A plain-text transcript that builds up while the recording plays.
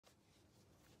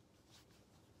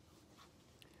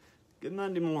Good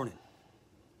Monday morning.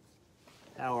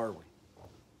 How are we?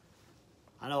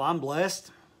 I know I'm blessed.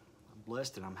 I'm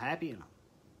blessed and I'm happy and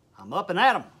I'm up and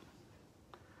at 'em.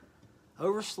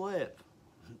 Overslept,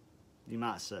 you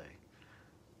might say.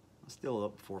 I'm still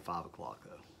up before 5 o'clock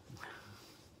though.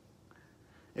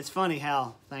 It's funny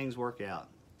how things work out.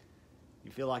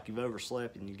 You feel like you've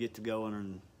overslept and you get to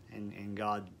going and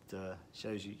God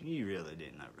shows you, you really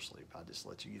didn't oversleep. I just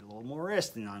let you get a little more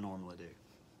rest than I normally do.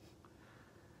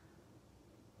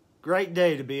 Great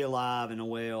day to be alive and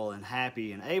well and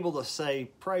happy and able to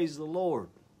say, praise the Lord.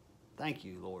 Thank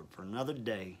you, Lord, for another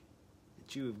day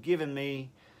that you have given me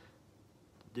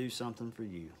to do something for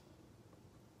you.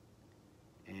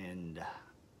 And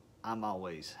I'm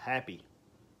always happy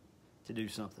to do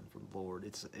something for the Lord.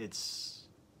 It's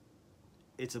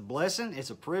a blessing, it's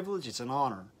a privilege, it's an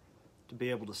honor to be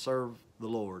able to serve the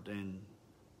Lord. And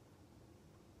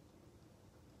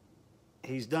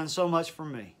He's done so much for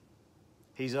me.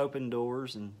 He's opened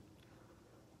doors, and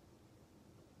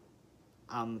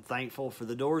I'm thankful for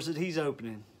the doors that He's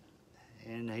opening.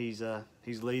 And He's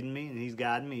leading me, and He's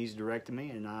guiding me, He's directing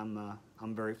me, and I'm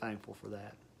very thankful for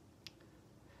that.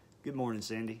 Good morning,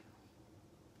 Cindy.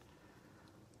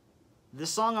 This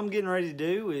song I'm getting ready to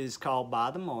do is called By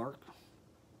the Mark.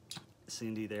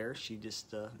 Cindy there, she'd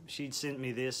sent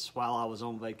me this while I was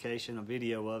on vacation, a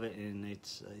video of it, and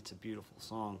it's a beautiful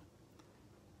song.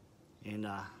 And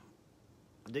I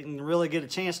didn't really get a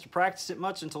chance to practice it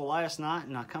much until last night,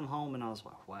 and I come home and I was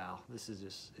like, wow, this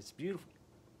is it's beautiful.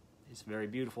 It's very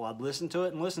beautiful. I'd listen to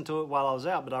it while I was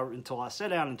out, but until I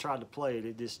sat down and tried to play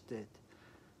it,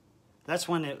 that's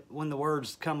when the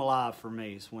words come alive for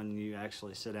me, is when you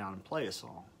actually sit down and play a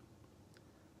song.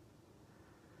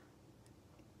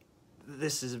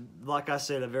 This is, like I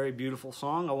said, a very beautiful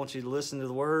song. I want you to listen to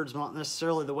the words, not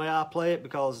necessarily the way I play it,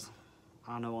 because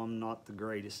I know I'm not the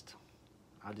greatest.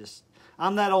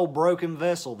 I'm that old broken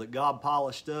vessel that God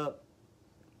polished up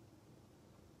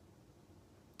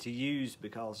to use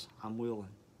because I'm willing.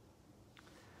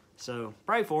 So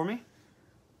pray for me.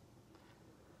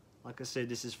 Like I said,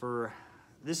 this is for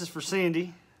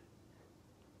Cindy.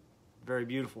 Very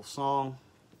beautiful song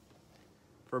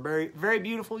for a very, very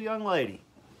beautiful young lady.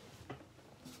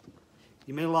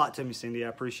 You mean a lot to me, Cindy. I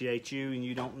appreciate you, and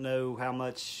you don't know how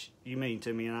much you mean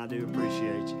to me, and I do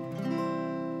appreciate you.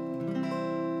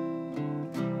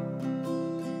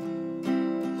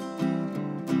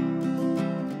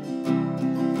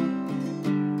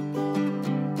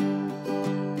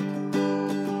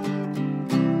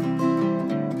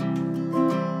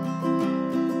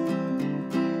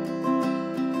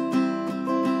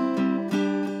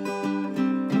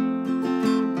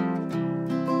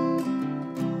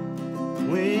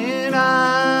 When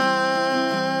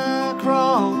I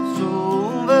cross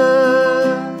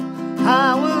over,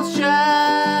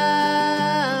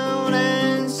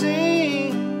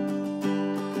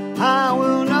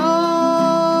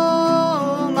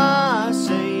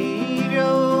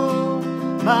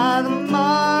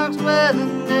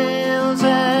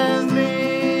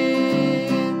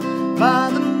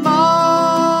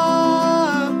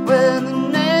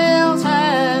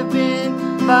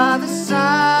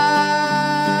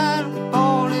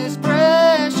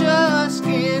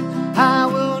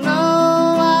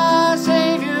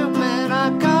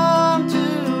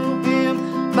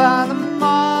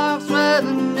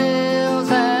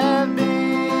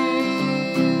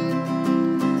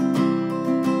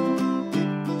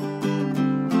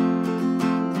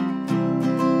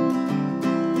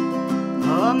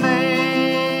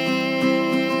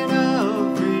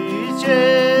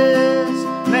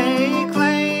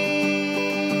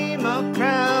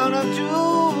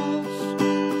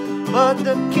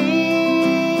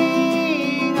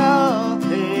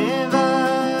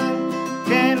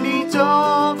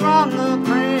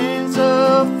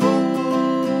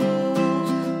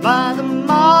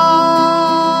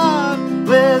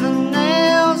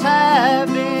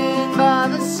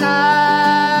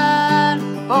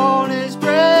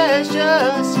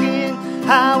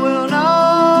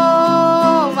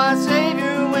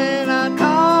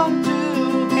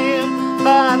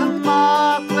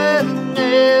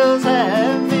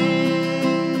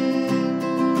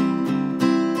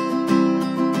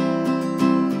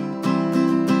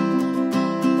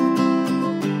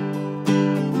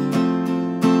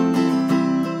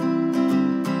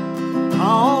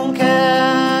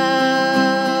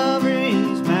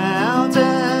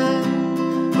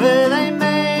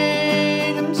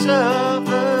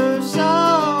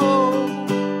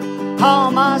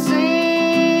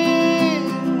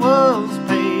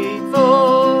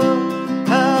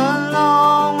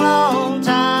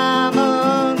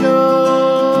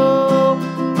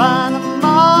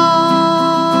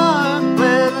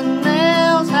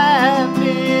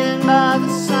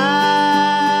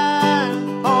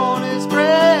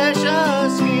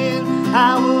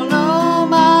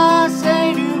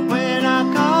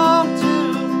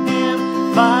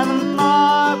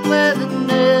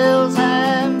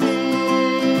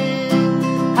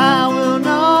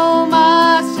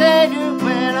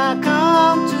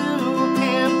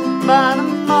 by the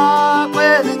mark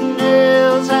where the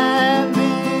nails have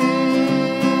been.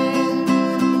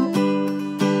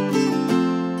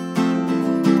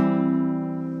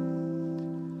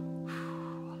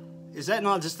 Is that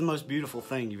not just the most beautiful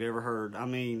thing you've ever heard? I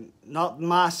mean, not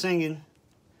my singing,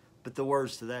 but the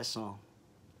words to that song.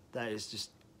 That is just...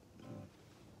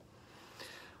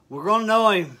 We're going to know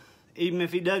Him, even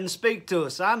if He doesn't speak to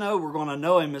us. I know we're going to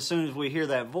know Him as soon as we hear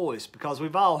that voice, because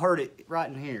we've all heard it right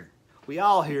in here. We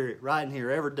all hear it right in here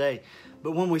every day.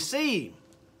 But when we see Him,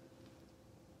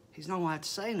 He's not going to have to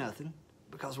say nothing,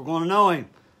 because we're going to know Him.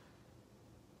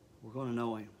 We're going to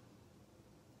know Him.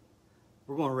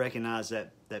 We're going to recognize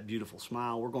that beautiful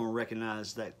smile. We're going to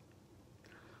recognize that.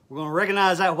 We're going to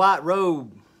recognize that white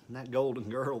robe and that golden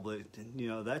girdle. That, you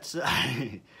know, that's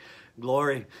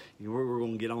glory. We're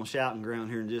going to get on shouting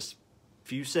ground here in just a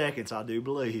few seconds, I do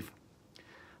believe.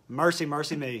 Mercy,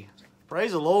 mercy me.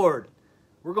 Praise the Lord.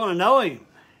 We're going to know Him.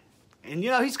 And, you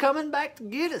know, He's coming back to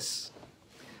get us.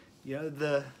 You know,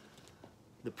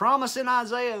 the promise in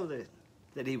Isaiah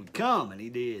that He would come, and He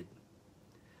did.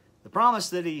 The promise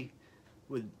that He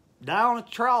would die on a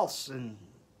cross and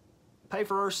pay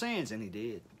for our sins, and He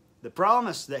did. The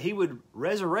promise that He would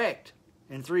resurrect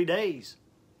in 3 days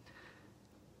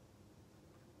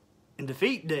and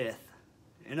defeat death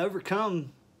and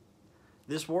overcome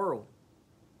this world,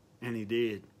 and He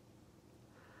did.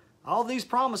 All these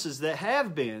promises that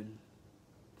have been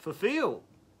fulfilled.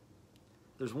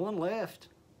 There's one left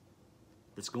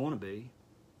that's going to be.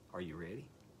 Are you ready?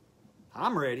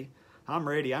 I'm ready. I'm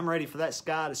ready. I'm ready for that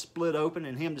sky to split open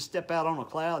and Him to step out on a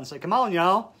cloud and say, come on,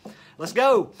 y'all. Let's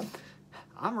go.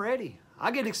 I'm ready.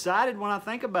 I get excited when I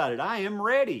think about it. I am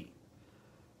ready.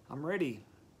 I'm ready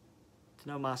to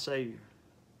know my Savior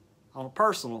on a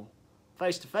personal,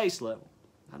 face-to-face level.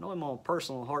 I know Him on a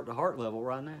personal, heart-to-heart level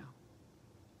right now.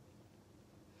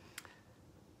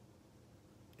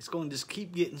 It's going to just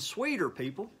keep getting sweeter,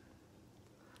 people.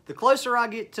 The closer I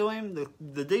get to Him,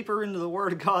 the deeper into the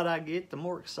Word of God I get, the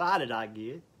more excited I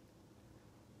get.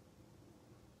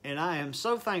 And I am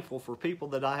so thankful for people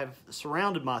that I have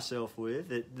surrounded myself with,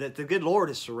 that the good Lord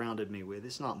has surrounded me with.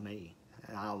 It's not me.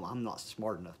 I'm not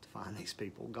smart enough to find these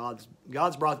people.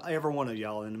 God's brought every one of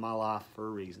y'all into my life for a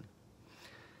reason.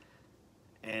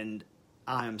 And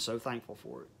I am so thankful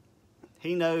for it.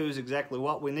 He knows exactly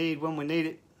what we need, when we need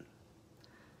it,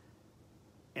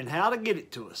 and how to get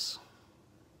it to us.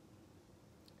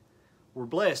 We're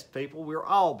blessed, people. We're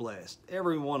all blessed.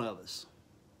 Every one of us.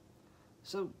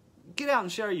 So get out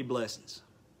and share your blessings.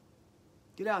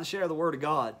 Get out and share the Word of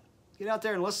God. Get out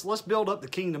there and let's build up the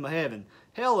kingdom of heaven.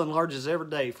 Hell enlarges every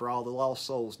day for all the lost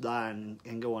souls dying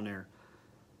and going there.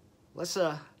 Let's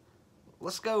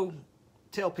go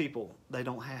tell people they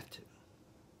don't have to.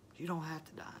 You don't have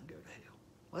to die and go to hell.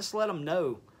 Let's let them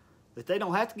know that they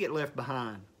don't have to get left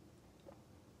behind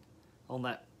on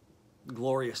that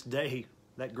glorious day,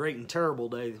 that great and terrible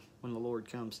day when the Lord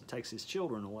comes and takes His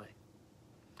children away.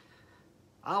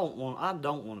 I don't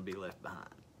want to be left behind.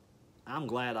 I'm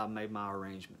glad I made my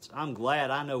arrangements. I'm glad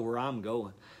I know where I'm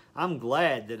going. I'm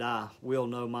glad that I will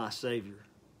know my Savior.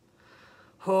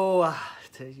 Oh, I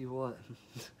tell you what,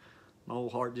 my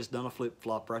old heart just done a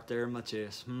flip-flop right there in my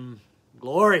chest.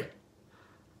 Glory.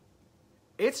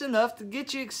 It's enough to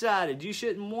get you excited. You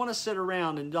shouldn't want to sit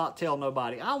around and not tell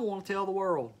nobody. I want to tell the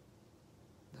world.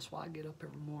 That's why I get up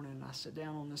every morning and I sit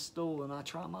down on this stool and I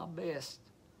try my best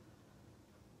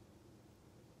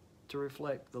to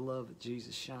reflect the love that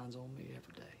Jesus shines on me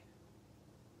every day.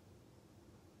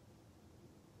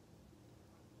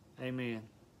 Amen.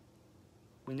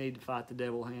 We need to fight the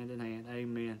devil hand in hand.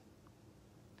 Amen.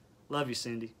 Love you,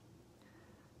 Cindy.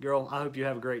 Girl, I hope you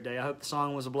have a great day. I hope the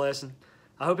song was a blessing.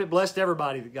 I hope it blessed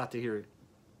everybody that got to hear it.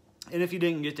 And if you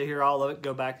didn't get to hear all of it,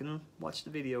 go back and watch the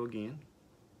video again.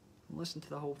 And listen to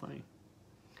the whole thing.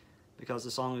 Because the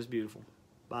song is beautiful.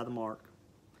 By the Mark.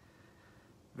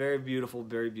 Very beautiful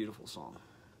song.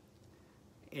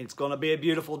 It's going to be a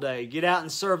beautiful day. Get out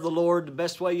and serve the Lord the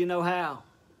best way you know how.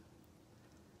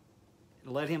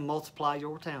 And let Him multiply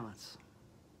your talents.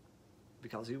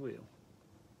 Because He will.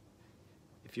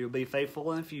 If you'll be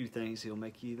faithful in a few things, He'll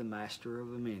make you the master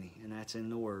of the many. And that's in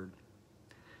the Word.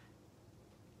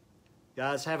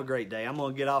 Guys, have a great day. I'm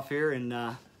going to get off here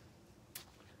and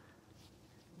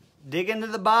dig into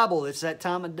the Bible. It's that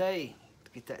time of day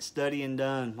to get that studying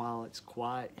done while it's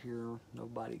quiet here.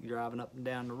 Nobody driving up and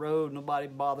down the road. Nobody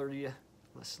bothering you.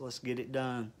 Let's get it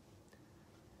done.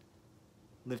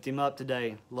 Lift Him up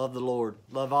today. Love the Lord.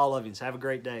 Love all of you. Have a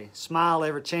great day. Smile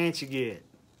every chance you get.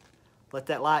 Let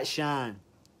that light shine.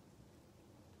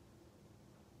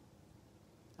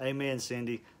 Amen,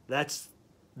 Cindy. That's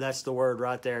That's the word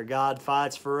right there. God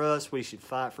fights for us. We should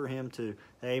fight for him too.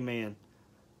 Amen.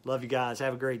 Love you guys.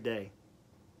 Have a great day.